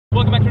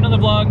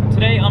vlog.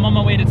 Today I'm on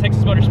my way to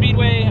Texas Motor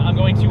Speedway. I'm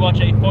going to watch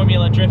a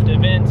Formula Drift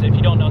event. If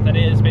you don't know what that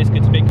is, basically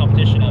it's a big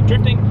competition of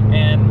drifting.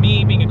 And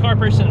me being a car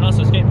person and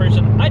also a skate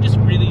person, I just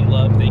really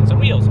love things on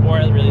wheels, or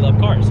I really love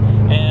cars.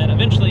 And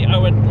eventually I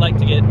would like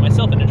to get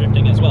myself into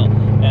drifting as well.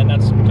 And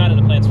that's kind of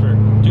the plans for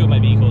 2 of my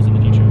vehicles in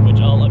the future,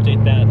 which I'll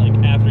update that like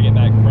after I get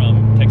back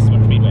from Texas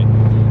Motor Speedway.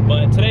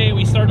 But today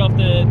we started off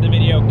the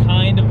video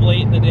kind of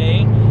late in the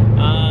day.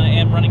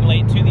 I'm running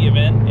late to the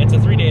event. It's a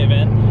 3-day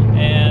event,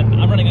 and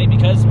I'm running late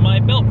because my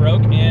belt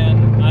broke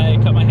and I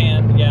cut my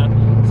hand. Yeah,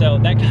 so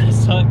that kind of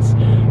sucks.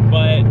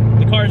 But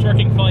the car is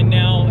working fine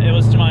now. It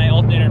was to my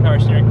alternator and power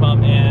steering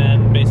pump,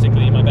 and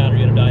basically my battery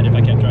would have died if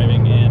I kept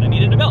driving, and I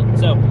needed a belt.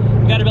 So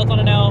we got a belt on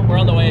it now. We're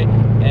on the way,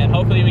 and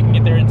hopefully we can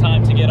get there in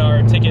time to get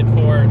our ticket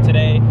for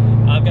today.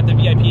 I've got the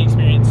VIP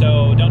experience,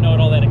 so don't know what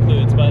all that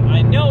includes, but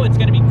I know it's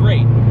going to be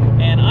great.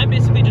 And I'm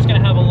basically just going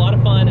to have a lot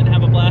of fun and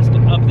have a blast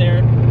up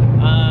there.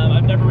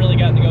 I've never really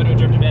gotten to go to a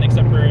drift event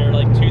except for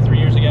like 2-3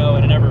 years ago,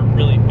 and I never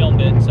really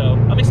filmed it, so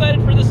I'm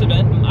excited for this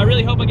event. I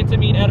really hope I get to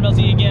meet Adam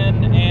LZ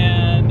again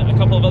and a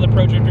couple of other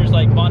pro drifters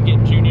like Von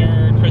Gittin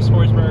Jr., Chris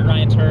Forsberg,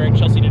 Ryan Turek,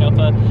 Chelsea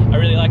Denofa. I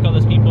really like all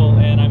those people,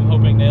 and I'm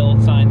hoping they'll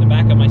sign the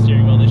back of my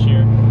steering wheel this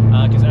year,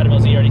 because Adam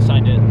LZ already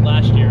signed it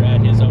last year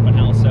at his open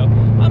house, so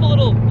I'm a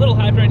little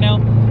hyped right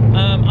now.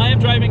 I am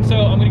driving, so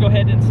I'm going to go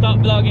ahead and stop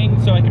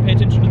vlogging so I can pay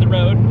attention to the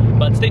road,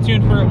 but stay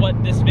tuned for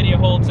what this video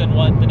holds and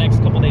what the next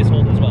couple days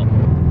hold as well.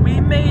 We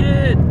made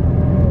it!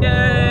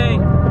 Yay!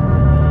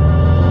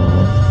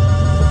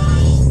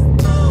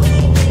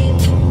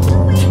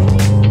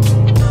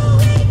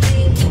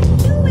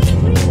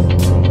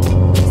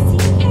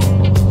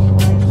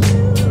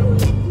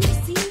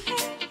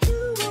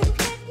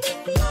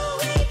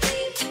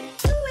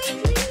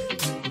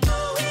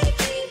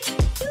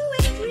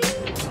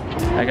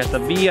 I got the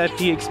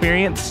VIP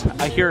experience.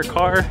 I hear a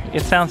car,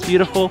 it sounds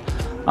beautiful.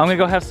 I'm gonna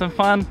go have some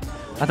fun.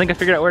 I think I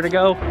figured out where to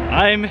go.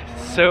 I'm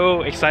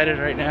so excited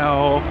right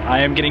now. I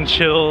am getting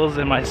chills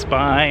in my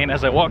spine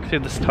as I walk through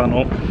this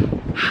tunnel.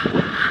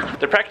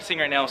 They're practicing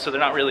right now, so they're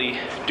not really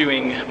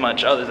doing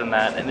much other than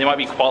that, and they might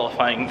be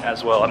qualifying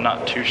as well, I'm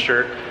not too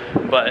sure.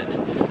 But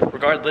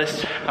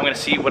regardless, I'm gonna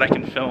see what I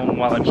can film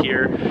while I'm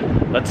here.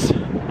 Let's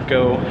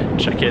go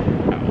check it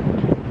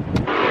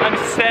out. I'm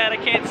sad I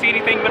can't see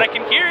anything, but I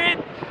can hear it.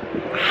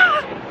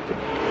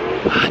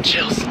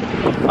 Chills.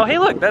 Oh, hey,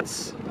 look,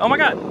 that's, oh my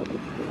God.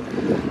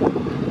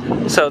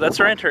 So that's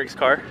Ryan Turek's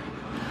car.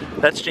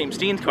 That's James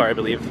Dean's car, I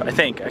believe. I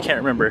think, I can't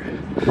remember.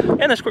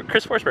 And there's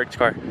Chris Forsberg's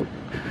car.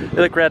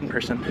 They look rad in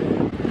person.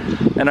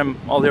 And I'm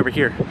all the way over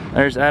here.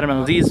 There's Adam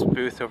LZ's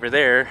booth over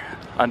there.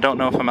 I don't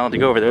know if I'm allowed to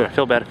go over there. I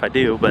feel bad if I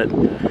do, but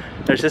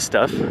there's his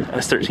stuff.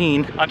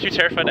 S13. I'm too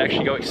terrified to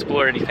actually go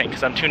explore anything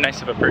because I'm too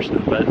nice of a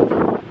person, but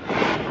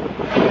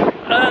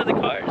the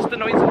cars, the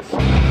noises.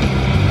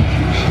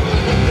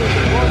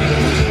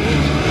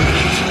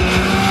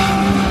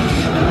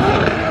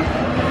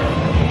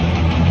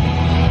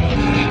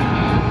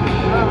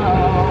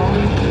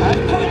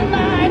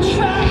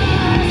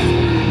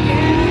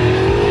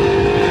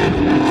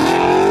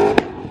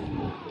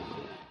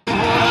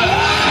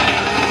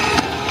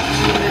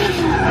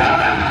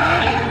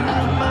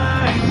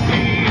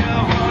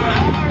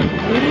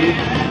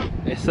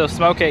 It's so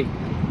smoky.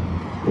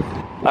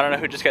 I don't know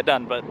who just got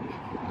done, but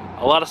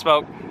a lot of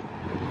smoke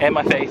in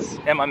my face,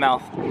 in my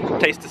mouth.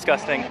 Tastes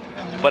disgusting,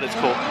 but it's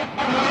cool.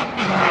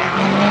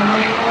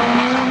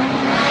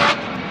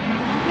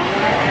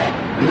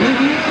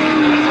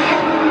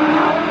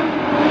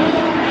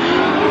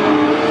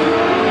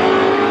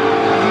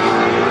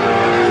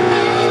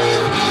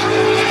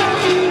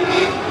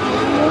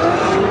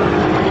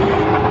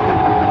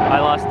 I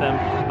lost them.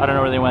 I don't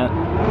know where they went.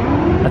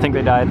 I think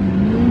they died.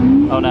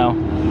 Oh no.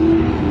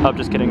 Oh,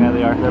 just kidding, there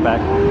they are. They're back.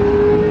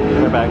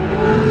 They're back.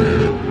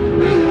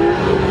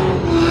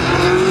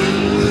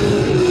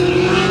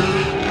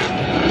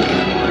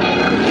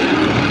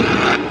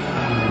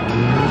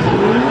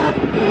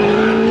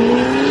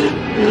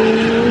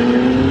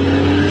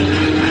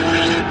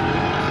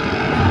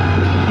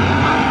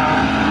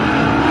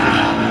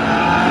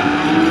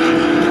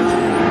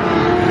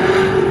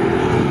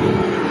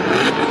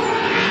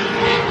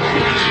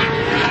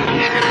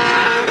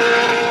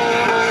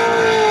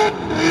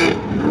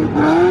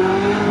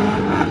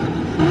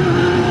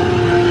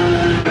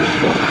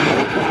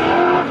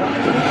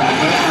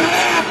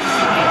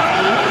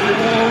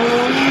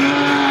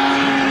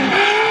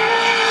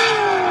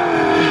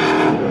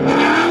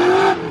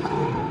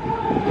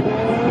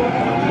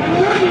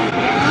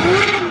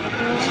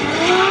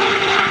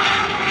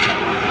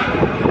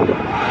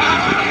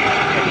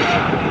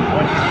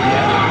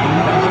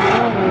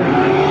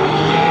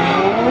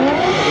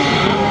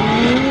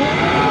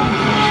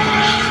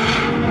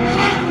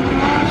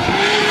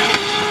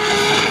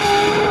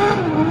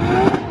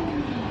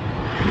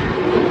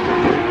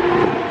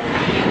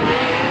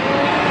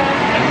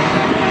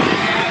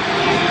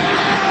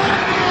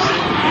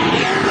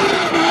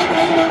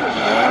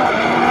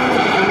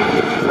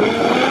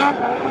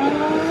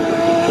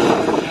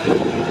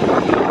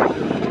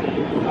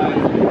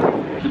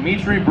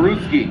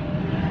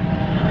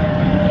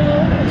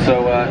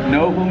 So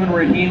no Human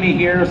Rahimi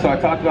here, so I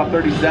talked about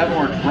 37.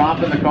 We're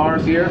dropping the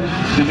cars here.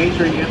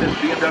 Dimitri in this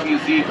BMW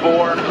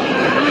Z4.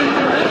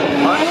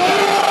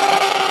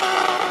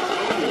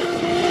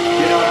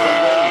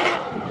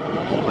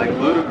 Like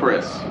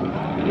ludicrous.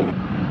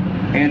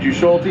 Andrew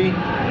Schulte.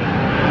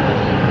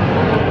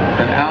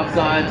 An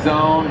outside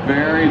zone,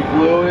 very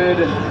fluid.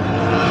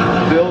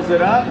 Fills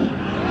it up.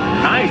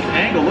 Nice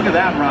angle, look at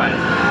that, Ryan.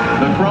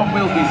 The chrome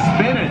wheels be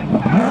spinning.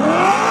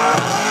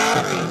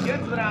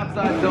 Gets to the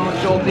outside zone,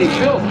 Schulte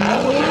fills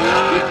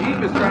the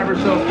deepest driver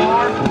so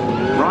far.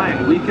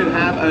 Ryan, we could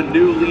have a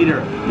new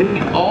leader,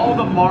 hitting all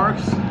the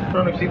marks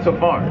we've seen so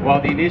far. Well,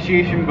 the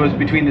initiation was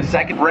between the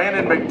second.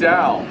 Brandon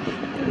McDowell.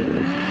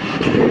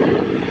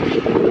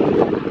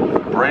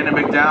 Brandon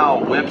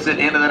McDowell whips it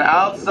into that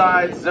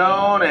outside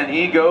zone, and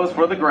he goes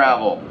for the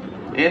gravel.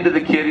 Into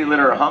the kitty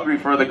litter, hungry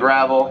for the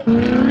gravel.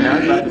 Now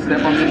he's about to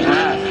step on some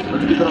grass.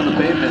 Let's keep it on the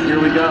pavement. Here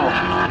we go.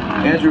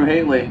 Andrew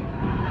Haley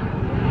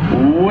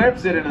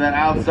whips it into that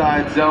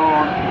outside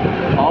zone.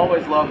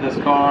 Always loved this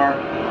car.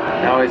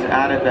 Now he's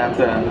added that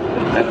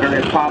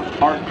very pop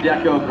Art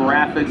Deco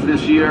graphics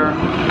this year.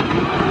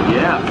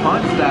 Yeah,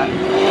 punch that.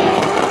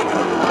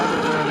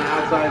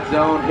 Outside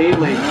zone,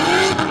 Haley.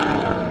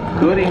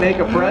 Could he make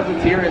a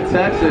presence here in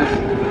Texas?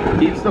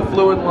 Keeps the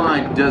fluid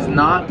line. Does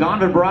not.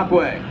 Donovan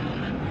Brockway.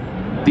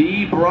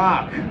 D.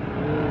 Brock,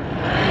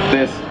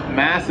 this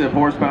massive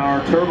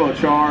horsepower,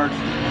 turbocharged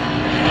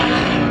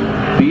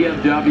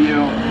BMW.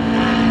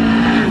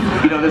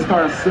 You know, this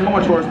car has so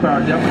much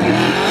horsepower, definitely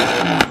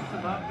gets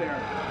him up there.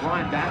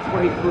 Ryan, that's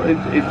where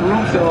he threw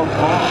himself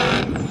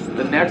off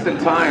the Nexon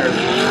tires.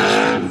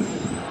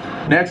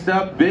 Next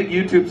up, big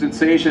YouTube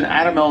sensation,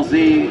 Adam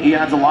LZ. He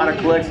has a lot of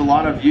clicks, a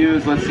lot of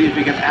views. Let's see if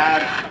he can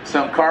add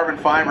some carbon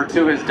fiber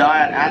to his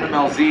diet. Adam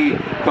LZ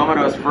coming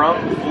to us from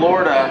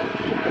Florida.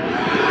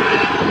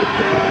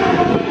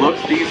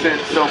 Looks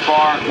decent so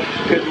far.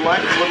 Would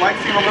like to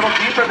see him a little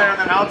deeper there in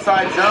the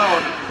outside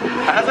zone.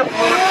 Has a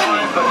fluid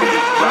line, but can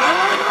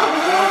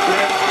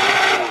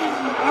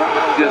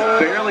just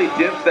barely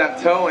dips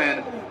that toe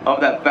in of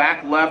that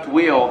back left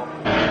wheel.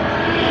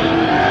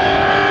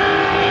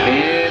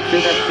 Into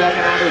that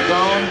second outer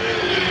zone.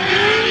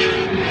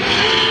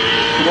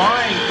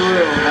 Flying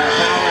through that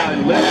power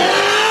line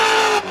lift.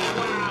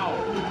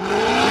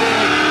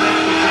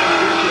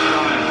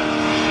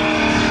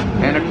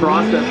 And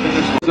across that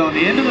finish zone,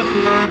 the end of the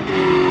third,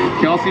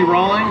 Kelsey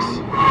Rawlings.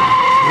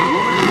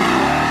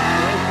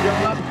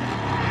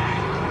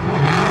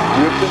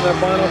 Whips in that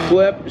final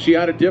flip. She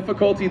had a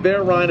difficulty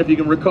there, Ryan, if you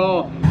can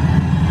recall.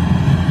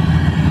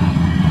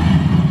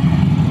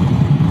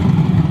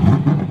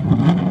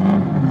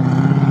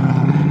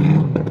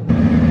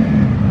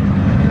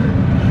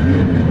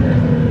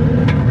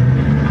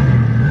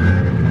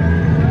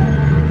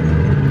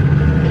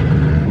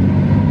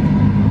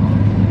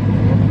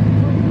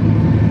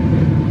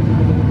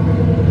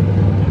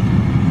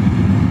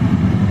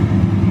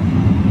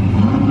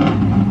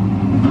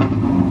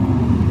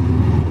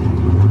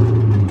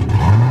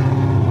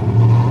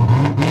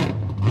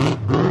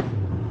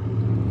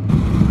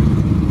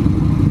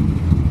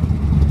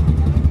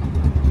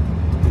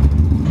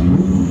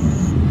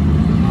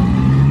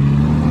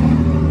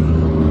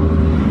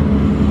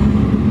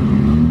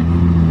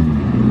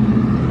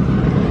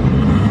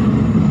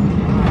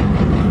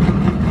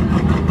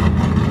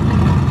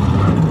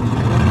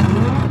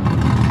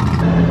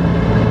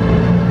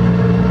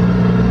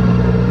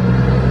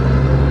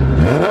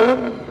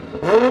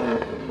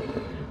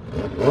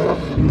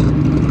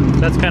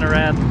 That's kind of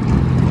rad.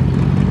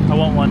 I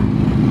want one.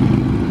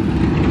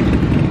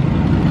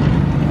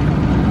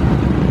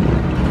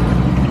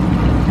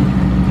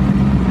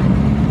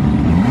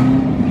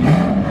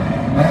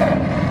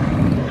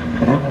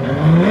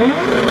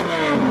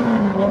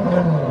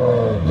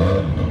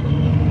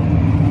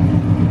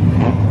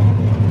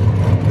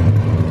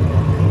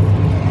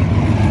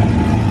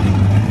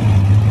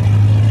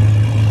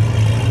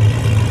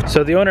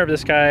 So the owner of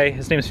this guy,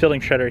 his name is Fielding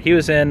Shredder. He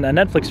was in a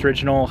Netflix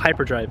original,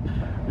 Hyperdrive.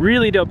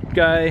 Really dope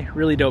guy,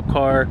 really dope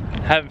car.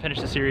 Haven't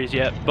finished the series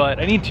yet, but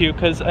I need to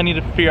because I need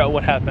to figure out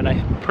what happened.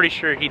 I'm pretty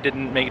sure he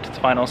didn't make it to the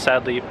final,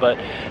 sadly, but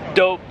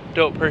dope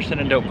person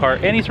and dope car.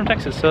 And he's from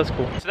Texas, so that's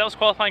cool. So that was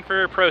qualifying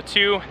for Pro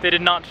 2. They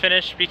did not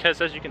finish because,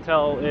 as you can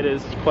tell, it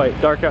is quite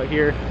dark out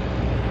here.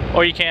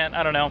 Or you can't,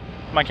 I don't know.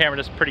 My camera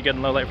does pretty good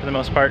in low light for the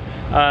most part.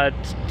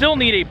 Still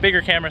need a bigger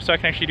camera so I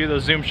can actually do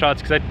those zoom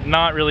shots because I'm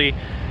not really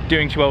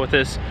doing too well with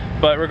this.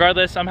 But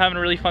regardless, I'm having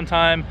a really fun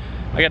time.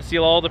 I got to see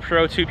all the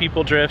Pro 2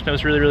 people drift. It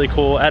was really, really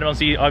cool. Adam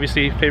LZ,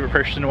 obviously favorite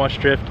person to watch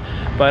drift,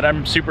 but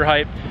I'm super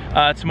hyped.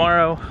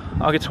 Tomorrow,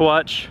 I'll get to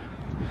watch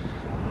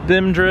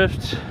them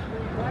drift,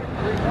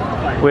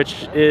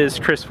 which is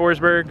Chris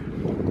Forsberg,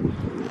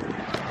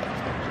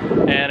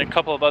 and a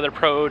couple of other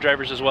pro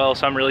drivers as well,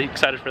 so I'm really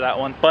excited for that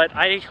one. But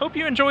I hope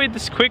you enjoyed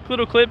this quick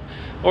little clip,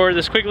 or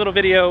this quick little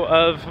video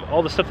of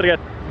all the stuff that I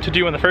got to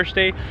do on the first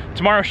day.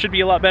 Tomorrow should be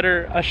a lot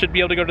better. I should be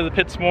able to go to the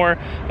pits more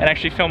and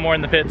actually film more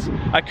in the pits.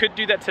 I could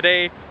do that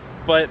today,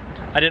 but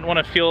I didn't want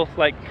to feel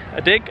like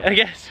a dick, I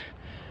guess.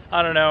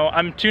 I don't know.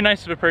 I'm too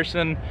nice of a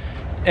person,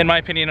 in my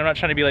opinion. I'm not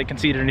trying to be like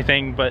conceited or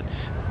anything, but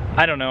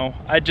I don't know.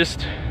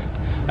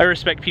 I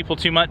respect people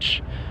too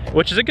much,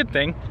 which is a good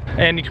thing.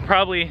 And you can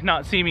probably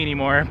not see me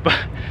anymore,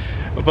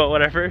 but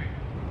whatever.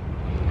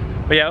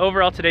 But yeah,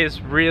 overall today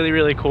is really,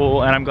 really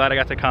cool, and I'm glad I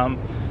got to come.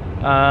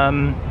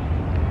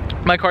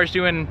 My car's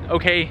doing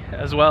okay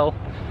as well.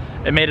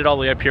 It made it all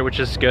the way up here, which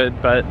is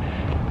good, but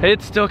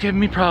it's still giving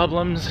me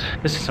problems.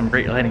 This is some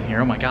great lighting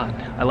here, oh my God,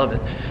 I love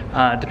it.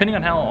 Depending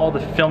on how all the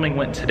filming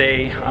went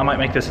today, I might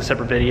make this a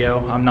separate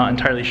video. I'm not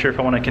entirely sure if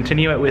I want to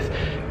continue it with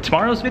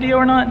tomorrow's video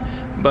or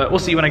not, but we'll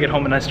see when I get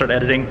home and I start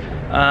editing.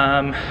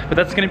 But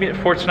that's gonna be it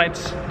for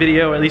tonight's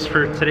video, at least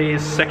for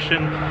today's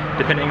section,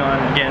 depending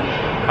on, again,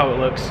 how it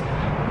looks.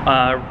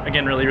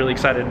 Again, really, really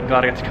excited,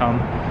 glad I got to come.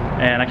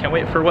 And I can't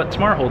wait for what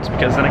tomorrow holds,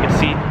 because then I get to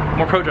see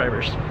more pro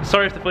drivers.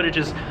 Sorry if the footage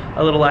is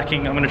a little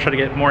lacking. I'm gonna try to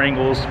get more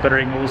angles, better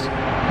angles,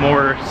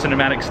 more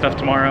cinematic stuff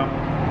tomorrow,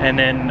 and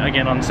then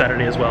again on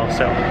Saturday as well.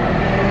 So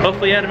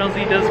hopefully Adam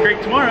LZ does great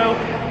tomorrow.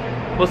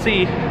 We'll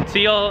see.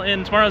 See y'all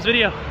in tomorrow's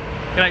video.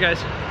 Good night,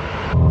 guys.